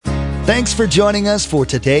Thanks for joining us for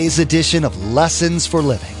today's edition of Lessons for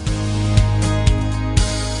Living.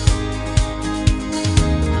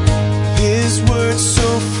 His word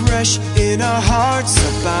so fresh in our hearts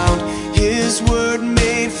abound. His word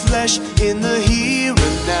made flesh in the here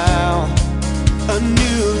and now. A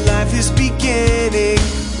new life is beginning.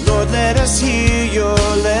 Lord, let us hear your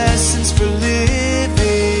lessons for living.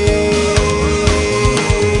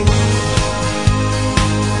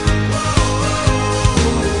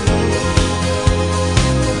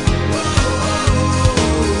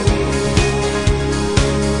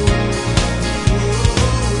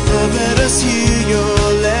 Lord, let us hear your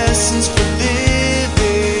lessons for living.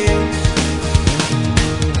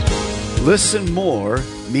 Listen more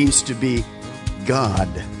means to be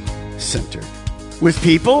God-centered. With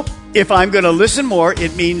people, if I'm going to listen more,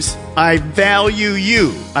 it means I value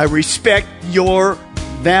you. I respect your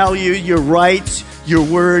value, your rights, your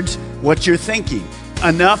words, what you're thinking.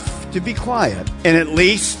 Enough to be quiet and at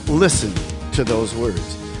least listen to those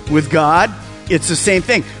words. With God, it's the same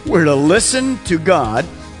thing. We're to listen to God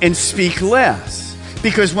and speak less.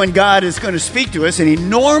 Because when God is going to speak to us, and He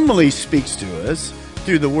normally speaks to us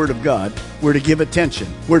through the Word of God, we're to give attention.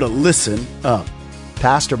 We're to listen up.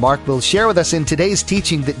 Pastor Mark will share with us in today's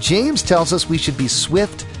teaching that James tells us we should be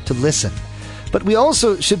swift to listen, but we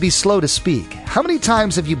also should be slow to speak. How many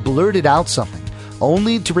times have you blurted out something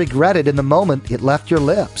only to regret it in the moment it left your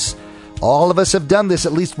lips? All of us have done this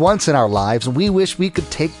at least once in our lives, and we wish we could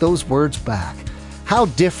take those words back. How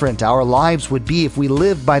different our lives would be if we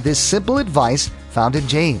lived by this simple advice found in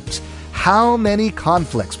James. How many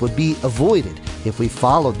conflicts would be avoided if we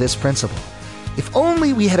followed this principle? If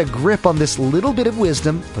only we had a grip on this little bit of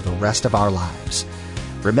wisdom for the rest of our lives.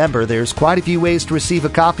 Remember, there's quite a few ways to receive a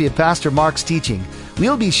copy of Pastor Mark's teaching.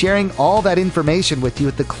 We'll be sharing all that information with you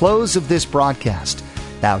at the close of this broadcast.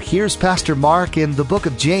 Now here's Pastor Mark in the book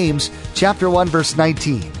of James, chapter 1, verse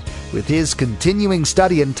 19, with his continuing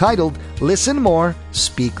study entitled, Listen More,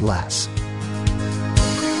 Speak Less.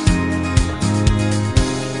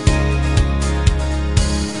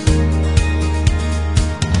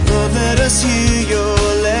 Let us hear your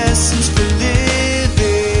lessons for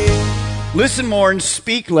living. Listen more and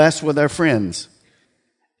speak less with our friends.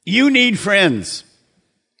 You need friends.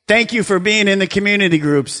 Thank you for being in the community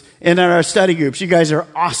groups and in our study groups. You guys are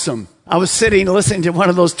awesome. I was sitting listening to one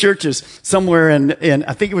of those churches somewhere in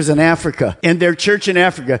I think it was in Africa, in their church in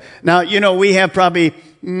Africa. Now, you know, we have probably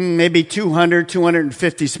maybe 200,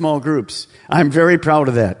 250 small groups. I'm very proud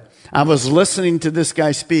of that. I was listening to this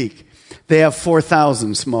guy speak. They have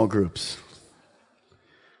 4,000 small groups.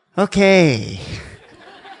 Okay.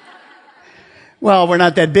 Well, we're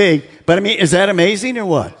not that big, but I mean, is that amazing or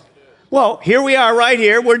what? Well, here we are right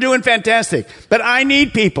here. We're doing fantastic. But I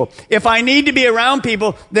need people. If I need to be around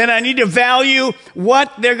people, then I need to value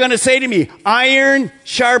what they're going to say to me. Iron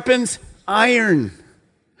sharpens iron.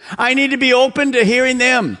 I need to be open to hearing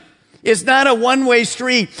them. It's not a one-way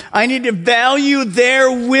street. I need to value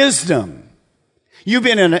their wisdom. You've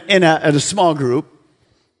been in a small group,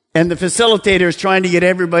 and the facilitator is trying to get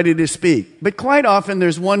everybody to speak. But quite often,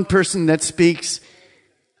 there's one person that speaks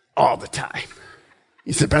all the time.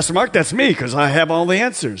 He said, Pastor Mark, that's me, because I have all the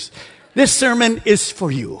answers. This sermon is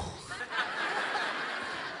for you.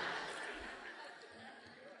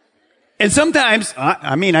 And sometimes,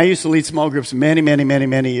 I used to lead small groups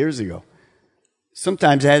many years ago.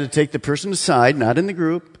 Sometimes I had to take the person aside, not in the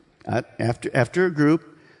group, after a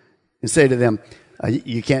group, and say to them,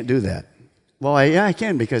 you can't do that. Well, yeah, I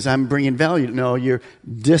can, because I'm bringing value. No, you're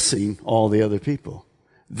dissing all the other people.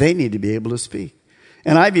 They need to be able to speak.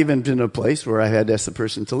 And I've even been in a place where I had to ask the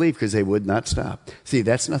person to leave because they would not stop. See,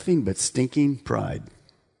 that's nothing but stinking pride.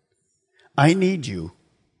 I need you,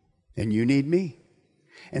 and you need me.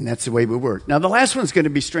 And that's the way we work. Now, the last one's going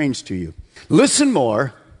to be strange to you. Listen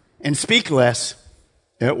more and speak less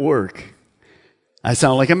at work. I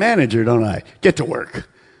sound like a manager, don't I? Get to work.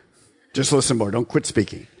 Just listen more. Don't quit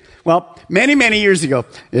speaking. Well, many years ago,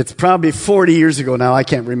 it's probably 40 years ago now, I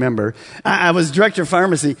can't remember, I was director of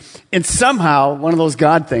pharmacy, and somehow, one of those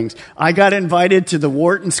God things, I got invited to the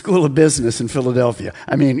Wharton School of Business in Philadelphia.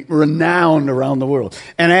 I mean, renowned around the world.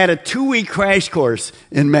 And I had a 2-week crash course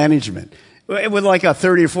in management with like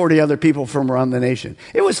 30 or 40 other people from around the nation.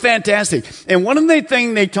 It was fantastic. And one of the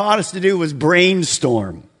things they taught us to do was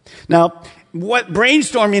brainstorm. Now, what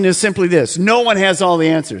brainstorming is simply this. No one has all the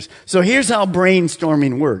answers. So here's how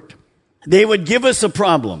brainstorming worked. They would give us a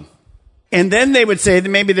problem. And then they would say that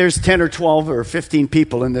maybe there's 10 or 12 or 15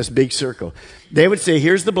 people in this big circle. They would say,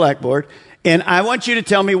 here's the blackboard. And I want you to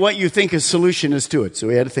tell me what you think a solution is to it. So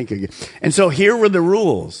we had to think again. And so here were the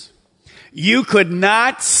rules. You could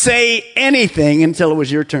not say anything until it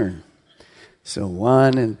was your turn. So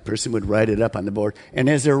one and person would write it up on the board. And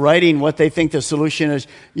as they're writing what they think the solution is,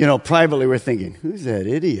 privately we're thinking, who's that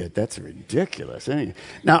idiot? That's ridiculous.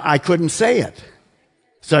 Now, I couldn't say it.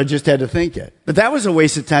 So I just had to think it. But that was a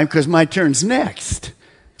waste of time because my turn's next.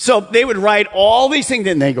 So they would write all these things,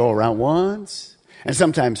 and they go around once, and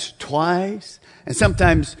sometimes twice, and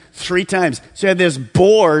sometimes 3 times. So you had this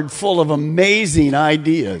board full of amazing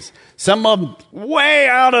ideas. Some of them way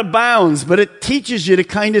out of bounds, but it teaches you to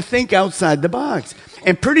kind of think outside the box.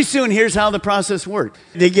 And pretty soon, here's how the process worked.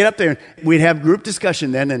 They get up there, and we'd have group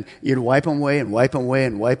discussion then, and you'd wipe them away, and wipe them away,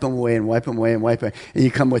 and wipe them away, and wipe them away, and wipe them away. And you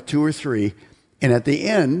come with 2 or 3, and at the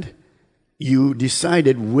end, you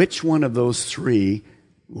decided which one of those 3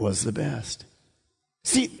 was the best.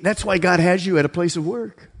 See, that's why God has you at a place of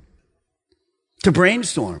work. To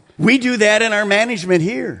brainstorm. We do that in our management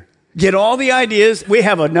here. Get all the ideas. We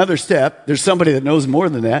have another step. There's somebody that knows more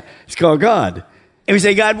than that. It's called God. And we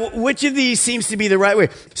say, God, which of these seems to be the right way?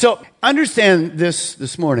 So understand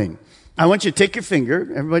this morning. I want you to take your finger.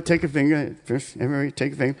 Everybody take a finger. First, everybody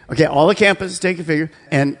take a finger. Okay, all the campuses take a finger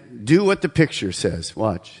and do what the picture says.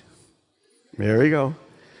 Watch. There we go.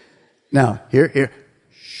 Now, here.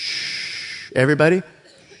 Shh. Everybody.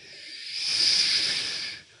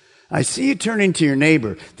 Shh. I see you turning to your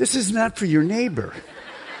neighbor. This is not for your neighbor.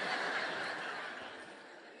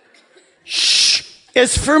 Shh.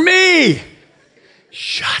 It's for me.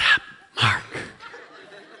 Shut up, Mark.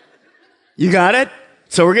 You got it?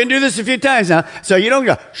 So we're going to do this a few times now. So you don't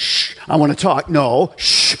go, shh, I want to talk. No,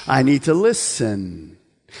 shh, I need to listen.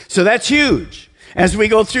 So that's huge. As we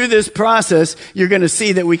go through this process, you're going to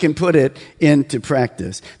see that we can put it into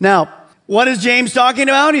practice. Now, what is James talking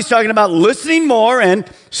about? He's talking about listening more and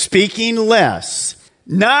speaking less.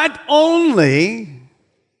 Not only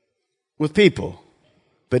with people,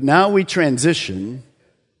 but now we transition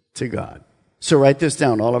to God. So write this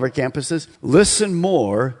down, all of our campuses. Listen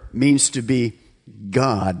more means to be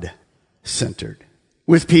God-centered.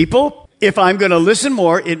 With people, if I'm going to listen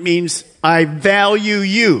more, it means I value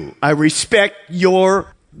you. I respect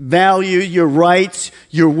your value, your rights,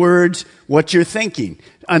 your words, what you're thinking.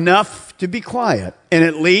 Enough to be quiet and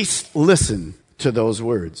at least listen to those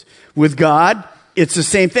words. With God, it's the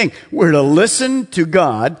same thing. We're to listen to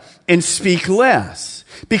God and speak less.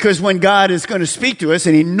 Because when God is going to speak to us,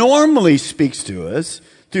 and He normally speaks to us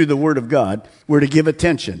through the Word of God, we're to give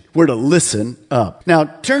attention. We're to listen up. Now,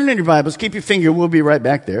 turn in your Bibles. Keep your finger. We'll be right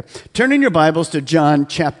back there. Turn in your Bibles to John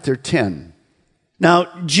chapter 10. Now,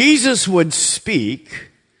 Jesus would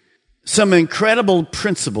speak some incredible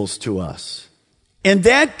principles to us. And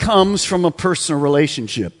that comes from a personal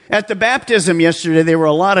relationship. At the baptism yesterday, there were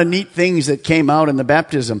a lot of neat things that came out in the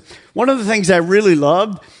baptism. One of the things I really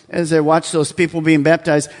loved as I watched those people being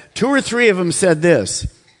baptized, 2 or 3 of them said this.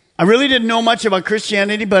 I really didn't know much about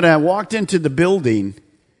Christianity, but I walked into the building.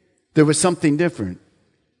 There was something different.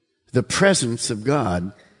 The presence of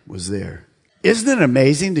God was there. Isn't it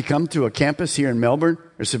amazing to come to a campus here in Melbourne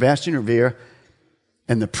or Sebastian or Vera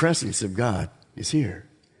and the presence of God is here?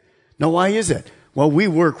 Now, why is that? Well, we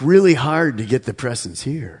work really hard to get the presence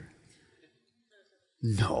here.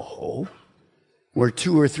 No. Where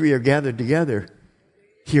 2 or 3 are gathered together,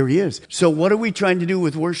 here He is. So what are we trying to do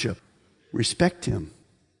with worship? Respect Him.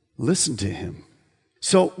 Listen to Him.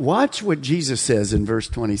 So watch what Jesus says in verse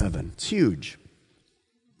 27. It's huge.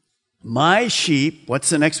 My sheep, what's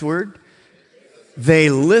the next word? They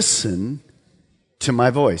listen to my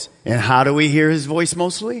voice. And how do we hear His voice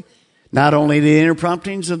mostly? Not only the inner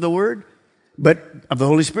promptings of the Word, but of the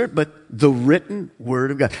Holy Spirit, but the written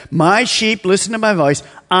Word of God. My sheep listen to my voice.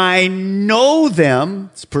 I know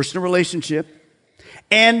them. It's a personal relationship.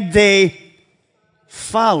 And they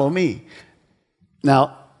follow me.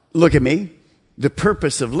 Now, look at me. The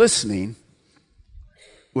purpose of listening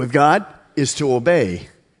with God is to obey.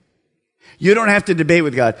 You don't have to debate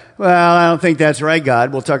with God. Well, I don't think that's right,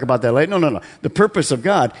 God. We'll talk about that later. No. The purpose of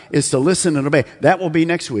God is to listen and obey. That will be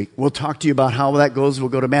next week. We'll talk to you about how that goes. We'll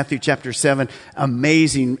go to Matthew chapter 7.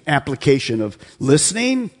 Amazing application of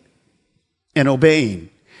listening and obeying.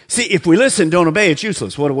 See, if we listen, don't obey, it's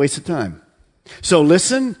useless. What a waste of time. So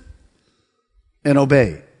listen and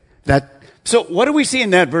obey. So what do we see in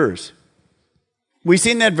that verse? We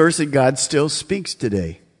see in that verse that God still speaks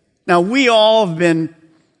today. Now, we all have been,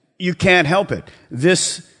 you can't help it.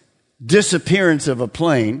 This disappearance of a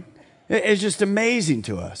plane is just amazing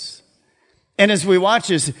to us. And as we watch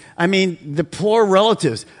this, I mean, the poor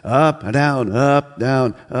relatives, up,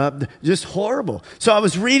 down, just horrible. So I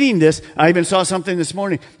was reading this. I even saw something this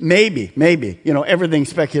morning. Maybe, everything's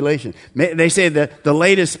speculation. They say that the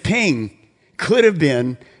latest ping could have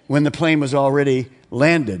been when the plane was already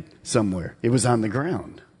landed somewhere. It was on the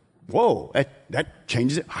ground. whoa, that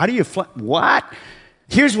changes it. How do you what?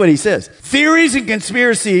 Here's what he says. Theories and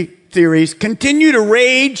conspiracy theories continue to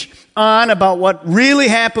rage on about what really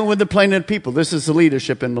happened with the Planet people. This is the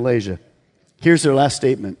leadership in Malaysia. Here's their last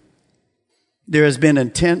statement. There has been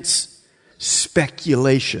intense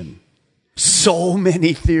speculation. So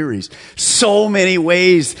many theories, so many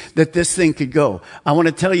ways that this thing could go. I want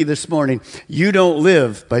to tell you this morning, you don't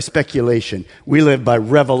live by speculation. We live by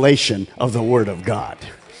revelation of the Word of God.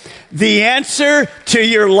 The answer to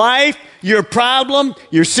your life, your problem,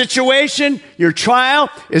 your situation, your trial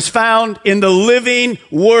is found in the living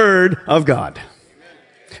Word of God.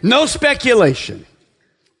 No speculation.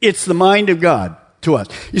 It's the mind of God to us.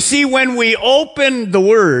 You see, when we open the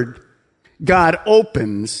Word, God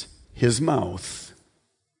opens His mouth.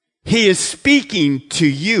 He is speaking to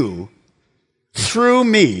you through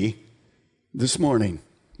me this morning.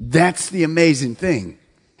 That's the amazing thing.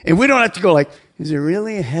 And we don't have to go like, is there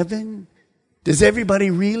really a heaven? Does everybody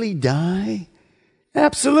really die?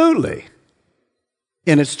 Absolutely.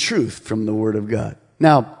 And it's truth from the Word of God.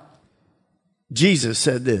 Now, Jesus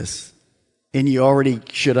said this, and you already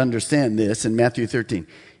should understand this in Matthew 13.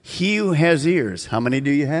 He who has ears, how many do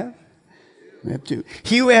you have? We have two.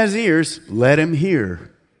 He who has ears, let him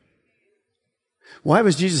hear. Why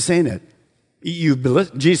was Jesus saying that?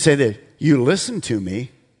 Jesus said that, you listened to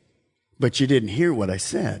me, but you didn't hear what I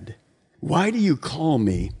said. Why do you call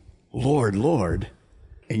me Lord, Lord,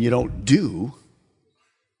 and you don't do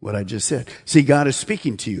what I just said? See, God is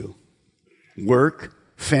speaking to you. Work,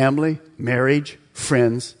 family, marriage,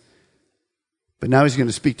 friends. But now He's going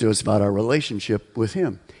to speak to us about our relationship with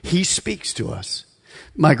Him. He speaks to us.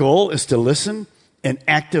 My goal is to listen and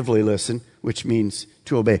actively listen, which means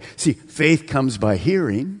to obey. See, faith comes by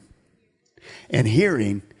hearing, and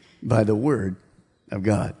hearing by the Word of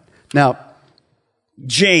God. Now,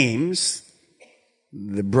 James,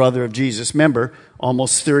 the brother of Jesus, remember,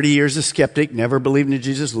 almost 30 years a skeptic, never believed in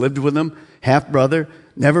Jesus, lived with him, half-brother,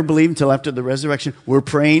 never believed until after the resurrection. We're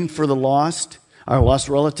praying for the lost, our lost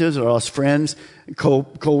relatives, our lost friends,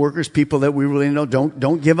 co-workers, people that we really know.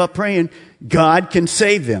 Don't give up praying. God can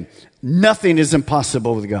save them. Nothing is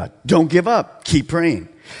impossible with God. Don't give up. Keep praying.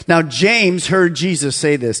 Now, James heard Jesus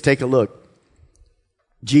say this. Take a look.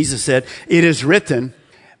 Jesus said, it is written,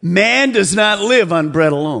 man does not live on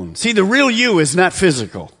bread alone. See, the real you is not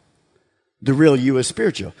physical. The real you is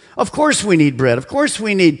spiritual. Of course we need bread. Of course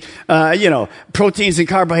we need, proteins and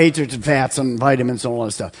carbohydrates and fats and vitamins and all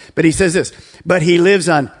that stuff. But he says this, but he lives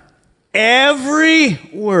on every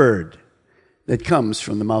word that comes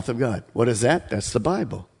from the mouth of God. What is that? That's the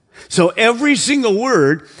Bible. So every single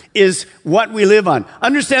word is what we live on.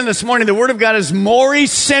 Understand this morning, the Word of God is more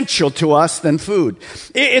essential to us than food.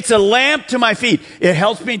 It's a lamp to my feet. It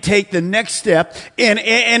helps me take the next step, and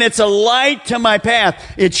it's a light to my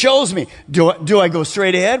path. It shows me, do I go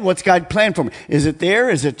straight ahead? What's God planned for me? Is it there?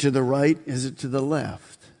 Is it to the right? Is it to the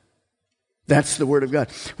left? That's the Word of God.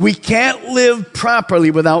 We can't live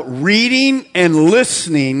properly without reading and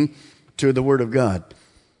listening to the Word of God.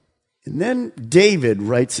 And then David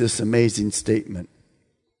writes this amazing statement.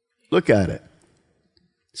 Look at it.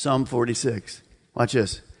 Psalm 46. Watch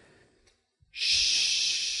this.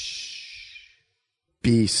 Shh.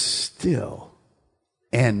 Be still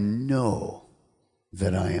and know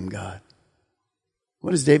that I am God. What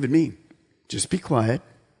does David mean? Just be quiet,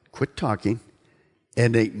 quit talking,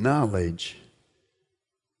 and acknowledge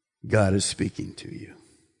God is speaking to you.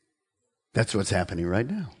 That's what's happening right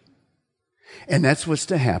now. And that's what's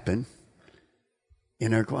to happen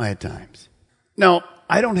in our quiet times. Now,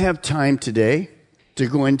 I don't have time today to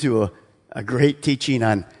go into a great teaching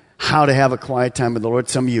on how to have a quiet time with the Lord.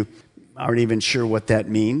 Some of you aren't even sure what that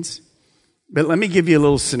means. But let me give you a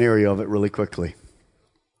little scenario of it really quickly.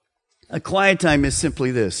 A quiet time is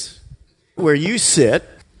simply this, where you sit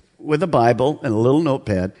with a Bible and a little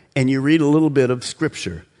notepad and you read a little bit of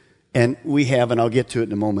Scripture. And we have, and I'll get to it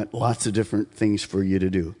in a moment, lots of different things for you to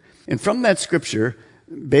do. And from that Scripture,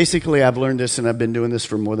 basically I've learned this, and I've been doing this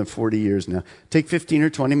for more than 40 years now. Take 15 or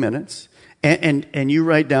 20 minutes, and you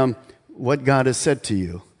write down what God has said to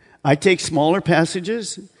you. I take smaller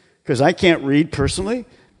passages, because I can't read personally.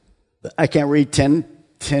 I can't read 10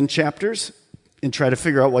 chapters and try to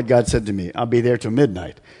figure out what God said to me. I'll be there till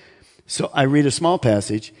midnight. So I read a small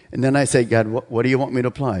passage, and then I say, God, what do you want me to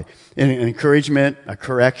apply? An encouragement, a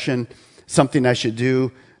correction, something I should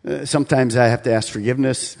do. Sometimes I have to ask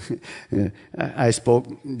forgiveness. I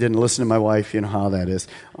didn't listen to my wife. You know how that is.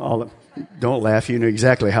 Don't laugh. You know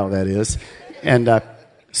exactly how that is. And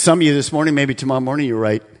some of you this morning, maybe tomorrow morning, you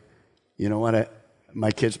write, you know what? My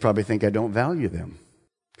kids probably think I don't value them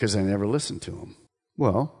because I never listen to them.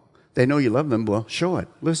 Well, They know you love them. Well, show it.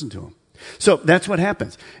 Listen to them. So that's what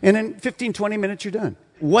happens. And in 15, 20 minutes, you're done.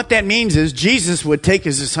 What that means is Jesus would take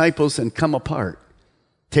his disciples and come apart.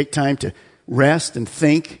 Take time to rest and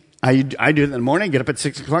think. I do it in the morning. Get up at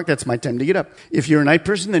 6 o'clock. That's my time to get up. If you're a night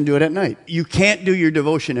person, then do it at night. You can't do your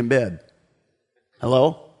devotion in bed.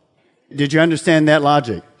 Hello? Did you understand that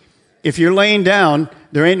logic? If you're laying down,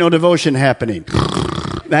 there ain't no devotion happening.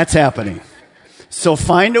 That's happening. So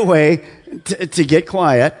find a way to get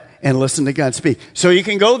quiet and listen to God speak. So you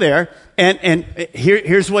can go there, and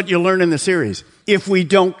here's what you'll learn in the series. If we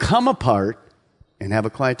don't come apart and have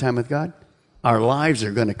a quiet time with God, our lives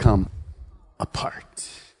are going to come apart.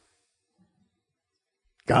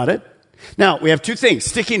 Got it? Now, we have two things.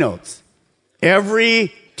 Sticky notes.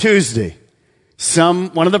 Every Tuesday,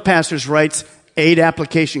 one of the pastors writes 8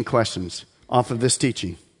 application questions off of this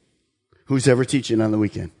teaching. Who's ever teaching on the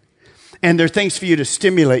weekend? And they're things for you to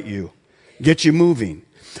stimulate you, get you moving.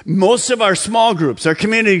 Most of our small groups, our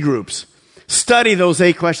community groups, study those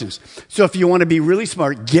 8 questions. So if you want to be really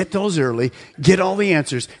smart, get those early, get all the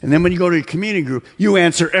answers, and then when you go to your community group, you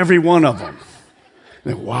answer every one of them.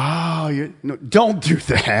 And wow, no, don't do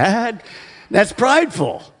that. That's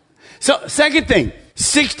prideful. So second thing,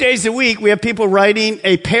 6 days a week, we have people writing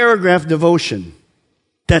a paragraph devotion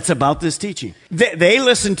that's about this teaching. They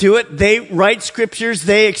listen to it. They write scriptures.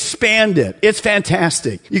 They expand it. It's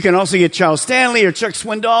fantastic. You can also get Charles Stanley or Chuck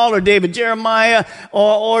Swindoll or David Jeremiah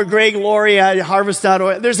or Greg Laurie at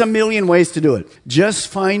harvest.org. There's a million ways to do it. Just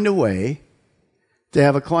find a way to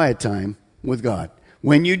have a quiet time with God.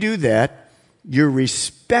 When you do that, you're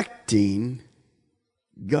respecting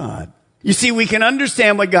God. You see, we can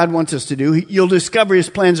understand what God wants us to do. You'll discover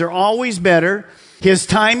his plans are always better. His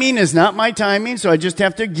timing is not my timing, so I just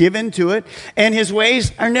have to give into it. And his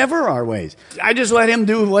ways are never our ways. I just let him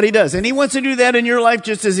do what he does. And he wants to do that in your life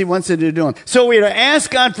just as he wants to do it. So we're to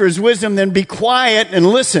ask God for his wisdom, then be quiet and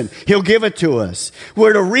listen. He'll give it to us.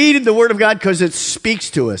 We're to read the word of God because it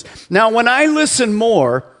speaks to us. Now, when I listen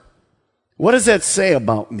more, what does that say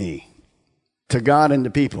about me? To God and to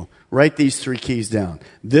people. Write these 3 keys down.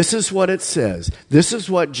 This is what it says. This is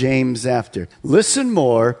what James after. Listen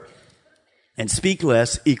more and speak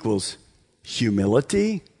less equals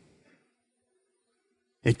humility.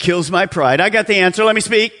 It kills my pride. I got the answer. Let me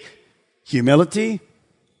speak. Humility.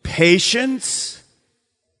 Patience.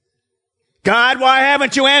 God, why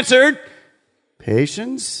haven't you answered?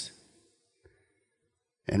 Patience.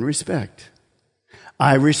 And respect.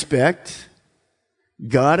 I respect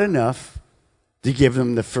God enough to give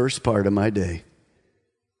him the first part of my day.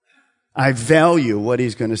 I value what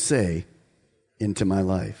he's going to say into my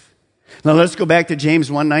life. Now let's go back to James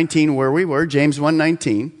 1:19 where we were, James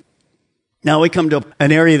 1:19. Now we come to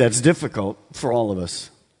an area that's difficult for all of us.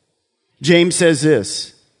 James says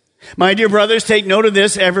this, my dear brothers, take note of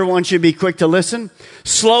this. Everyone should be quick to listen,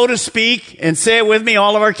 slow to speak, and say it with me,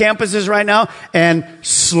 all of our campuses right now, and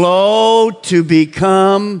slow to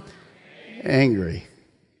become angry.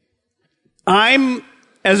 I'm,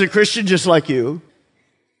 as a Christian, just like you.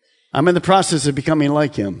 I'm in the process of becoming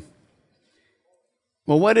like him.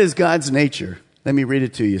 Well, what is God's nature? Let me read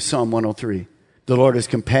it to you. Psalm 103. The Lord is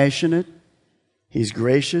compassionate. He's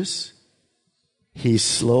gracious. He's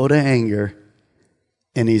slow to anger.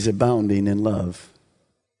 And he's abounding in love.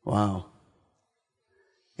 Wow.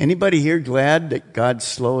 Anybody here glad that God's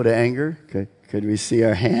slow to anger? Could we see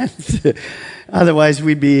our hands? Otherwise,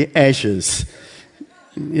 we'd be ashes.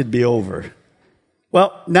 It'd be over.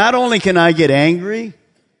 Well, not only can I get angry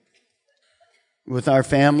with our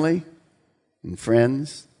family and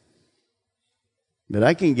friends, but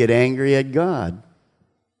I can get angry at God.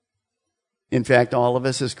 In fact, all of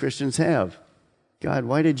us as Christians have. God,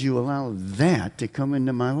 why did you allow that to come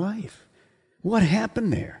into my life? What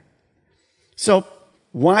happened there? So,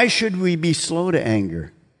 why should we be slow to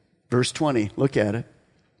anger? Verse 20, look at it.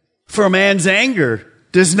 For a man's anger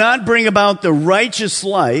does not bring about the righteous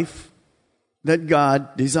life that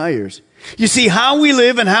God desires. You see, how we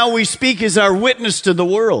live and how we speak is our witness to the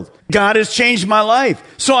world. God has changed my life.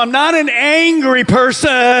 So I'm not an angry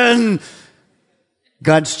person.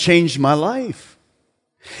 God's changed my life.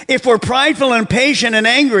 If we're prideful and impatient and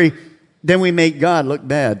angry, then we make God look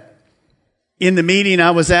bad. In the meeting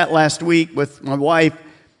I was at last week with my wife,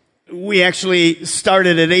 we actually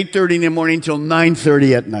started at 8:30 in the morning till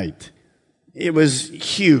 9:30 at night. It was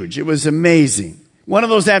huge. It was amazing. One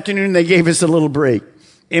of those afternoons, they gave us a little break.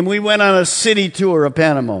 And we went on a city tour of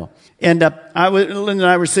Panama. And Linda and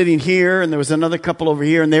I were sitting here, and there was another couple over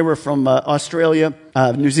here, and they were from Australia,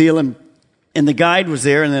 New Zealand. And the guide was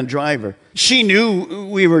there, and then the driver. She knew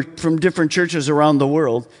we were from different churches around the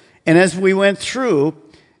world. And as we went through,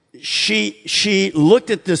 she looked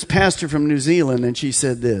at this pastor from New Zealand and she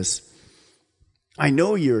said this, I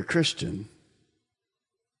know you're a Christian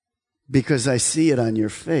because I see it on your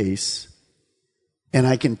face and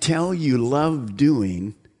I can tell you love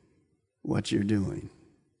doing what you're doing.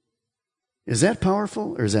 Is that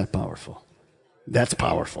powerful or is that powerful? That's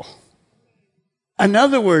powerful. In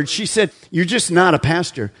other words, she said, you're just not a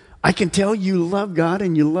pastor. I can tell you love God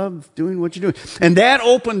and you love doing what you're doing. And that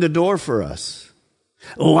opened the door for us.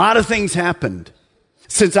 A lot of things happened.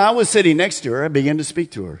 Since I was sitting next to her, I began to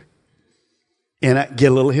speak to her. And I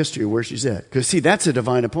get a little history of where she's at. Because, see, that's a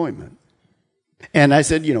divine appointment. And I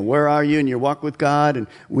said, where are you in your walk with God? And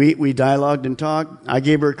we dialogued and talked. I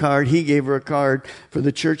gave her a card. He gave her a card for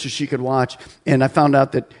the church so she could watch. And I found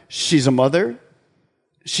out that she's a mother.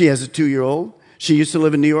 She has a 2-year-old. She used to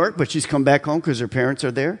live in New York, but she's come back home because her parents are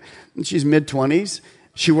there. And she's mid-20s.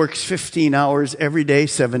 She works 15 hours every day,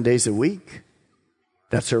 7 days a week.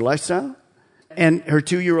 That's her lifestyle. And her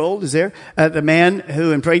 2-year-old is there. The man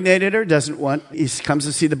who impregnated her he comes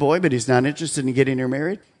to see the boy, but he's not interested in getting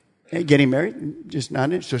married, just not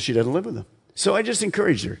interested, so she doesn't live with him. So I just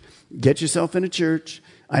encouraged her, get yourself in a church.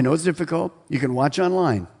 I know it's difficult. You can watch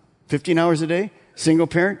online, 15 hours a day, single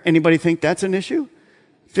parent. Anybody think that's an issue?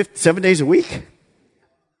 7 days a week?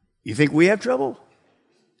 You think we have trouble?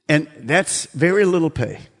 And that's very little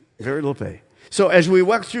pay, very little pay. So as we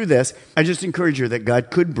walk through this, I just encourage her that God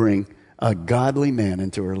could bring a godly man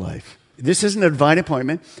into her life. This isn't a divine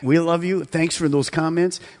appointment. We love you. Thanks for those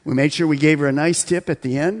comments. We made sure we gave her a nice tip at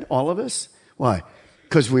the end, all of us. Why?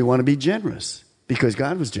 Because we want to be generous, because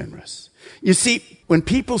God was generous. You see, when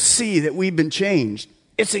people see that we've been changed,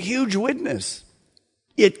 it's a huge witness.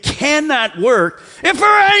 It cannot work if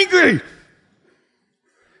we're angry.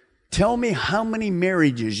 Tell me how many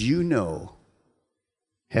marriages you know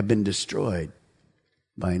have been destroyed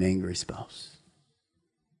by an angry spouse.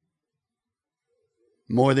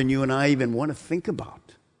 More than you and I even want to think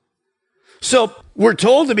about. So we're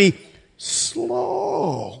told to be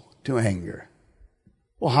slow to anger.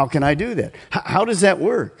 Well, how can I do that? How does that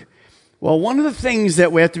work? Well, one of the things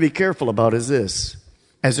that we have to be careful about is this.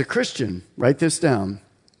 As a Christian, write this down.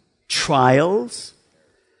 Trials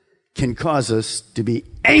can cause us to be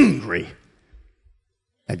angry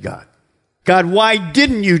at God. God, why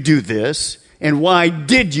didn't you do this? And why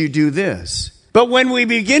did you do this? But when we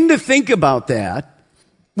begin to think about that,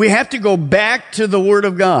 we have to go back to the Word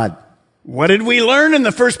of God. What did we learn in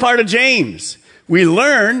the first part of James? We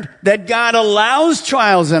learned that God allows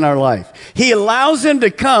trials in our life. He allows them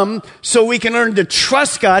to come so we can learn to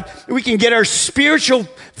trust God. We can get our spiritual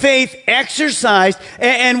faith exercised,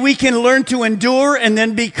 and we can learn to endure and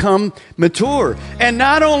then become mature. And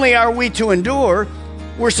not only are we to endure,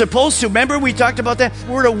 we're supposed to, remember we talked about that?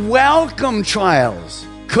 We're to welcome trials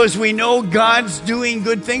because we know God's doing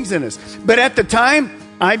good things in us. But at the time,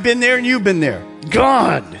 I've been there and you've been there.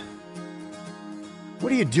 God,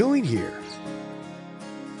 what are you doing here?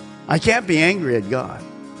 I can't be angry at God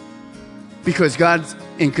because God's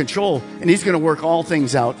in control and He's going to work all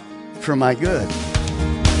things out for my good.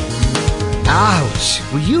 Ouch!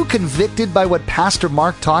 Were you convicted by what Pastor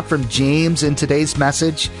Mark taught from James in today's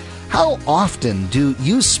message? How often do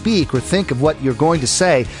you speak or think of what you're going to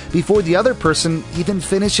say before the other person even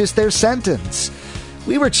finishes their sentence?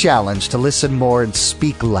 We were challenged to listen more and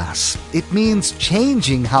speak less. It means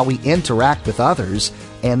changing how we interact with others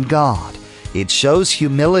and God. It shows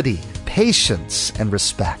humility, patience, and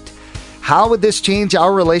respect. How would this change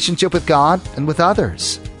our relationship with God and with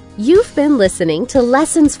others? You've been listening to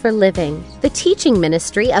Lessons for Living, the teaching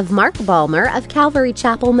ministry of Mark Balmer of Calvary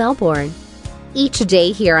Chapel, Melbourne. Each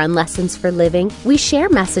day here on Lessons for Living, we share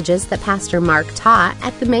messages that Pastor Mark taught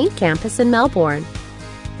at the main campus in Melbourne.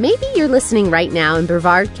 Maybe you're listening right now in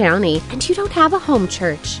Brevard County and you don't have a home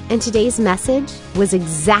church, and today's message was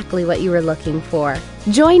exactly what you were looking for.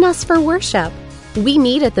 Join us for worship. We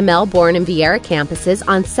meet at the Melbourne and Viera campuses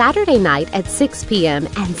on Saturday night at 6 p.m.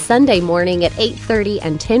 and Sunday morning at 8:30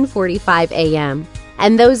 and 10:45 a.m.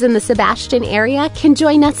 And those in the Sebastian area can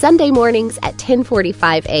join us Sunday mornings at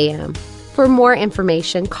 10:45 a.m. For more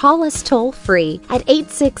information, call us toll-free at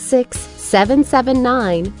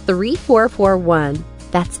 866-779-3441.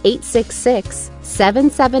 That's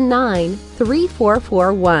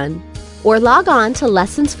 866-779-3441. Or log on to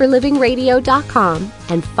lessonsforlivingradio.com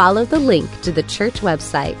and follow the link to the church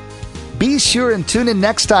website. Be sure and tune in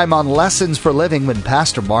next time on Lessons for Living when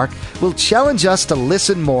Pastor Mark will challenge us to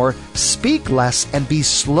listen more, speak less, and be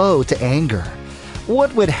slow to anger.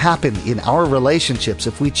 What would happen in our relationships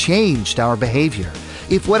if we changed our behavior?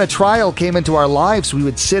 If when a trial came into our lives, we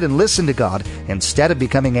would sit and listen to God instead of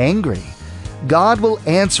becoming angry? God will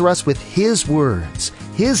answer us with His words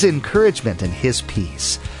His encouragement and His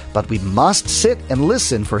peace. But we must sit and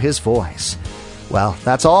listen for His voice. Well,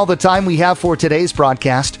 that's all the time we have for today's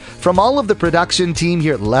broadcast. From all of the production team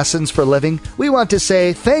here at Lessons for Living, we want to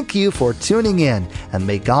say thank you for tuning in, and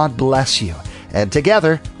may God bless you. And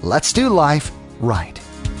together, let's do life right.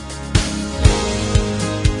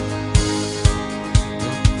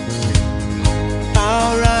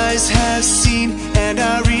 Our eyes have seen and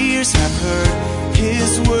our ears have heard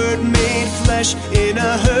His word made flesh in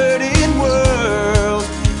a hurting world.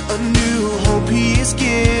 A new hope He is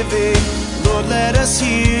giving. Lord, let us